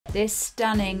This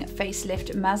stunning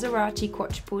facelift Maserati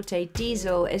Quattroporte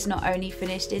diesel is not only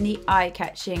finished in the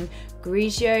eye-catching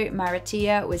Grigio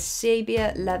Maratea with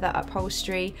Sabbia leather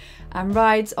upholstery and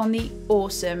rides on the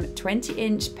awesome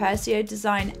 20-inch Perseo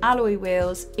design alloy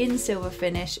wheels in silver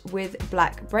finish with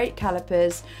black brake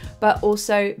calipers, but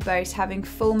also boasts having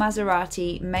full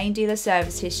Maserati main dealer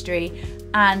service history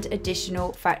and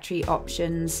additional factory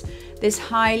options. This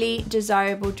highly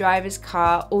desirable driver's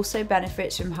car also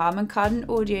benefits from Harman Kardon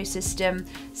Audio System,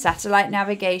 satellite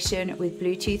navigation with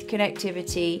Bluetooth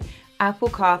connectivity, Apple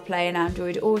CarPlay and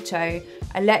Android Auto,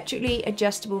 electrically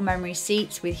adjustable memory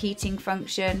seats with heating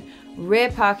function,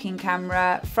 rear parking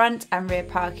camera, front and rear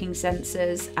parking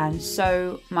sensors, and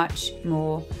so much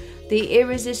more. The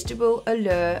irresistible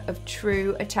allure of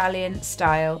true Italian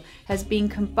style has been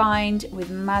combined with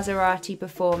Maserati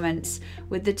performance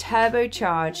with the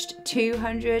turbocharged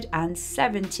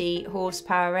 270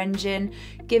 horsepower engine,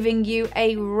 giving you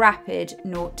a rapid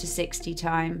 0 to 60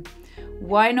 time.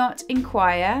 Why not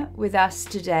inquire with us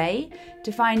today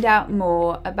to find out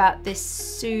more about this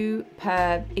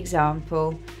superb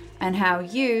example and how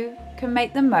you can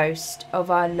make the most of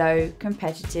our low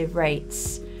competitive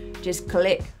rates? Just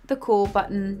click the call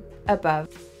button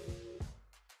above.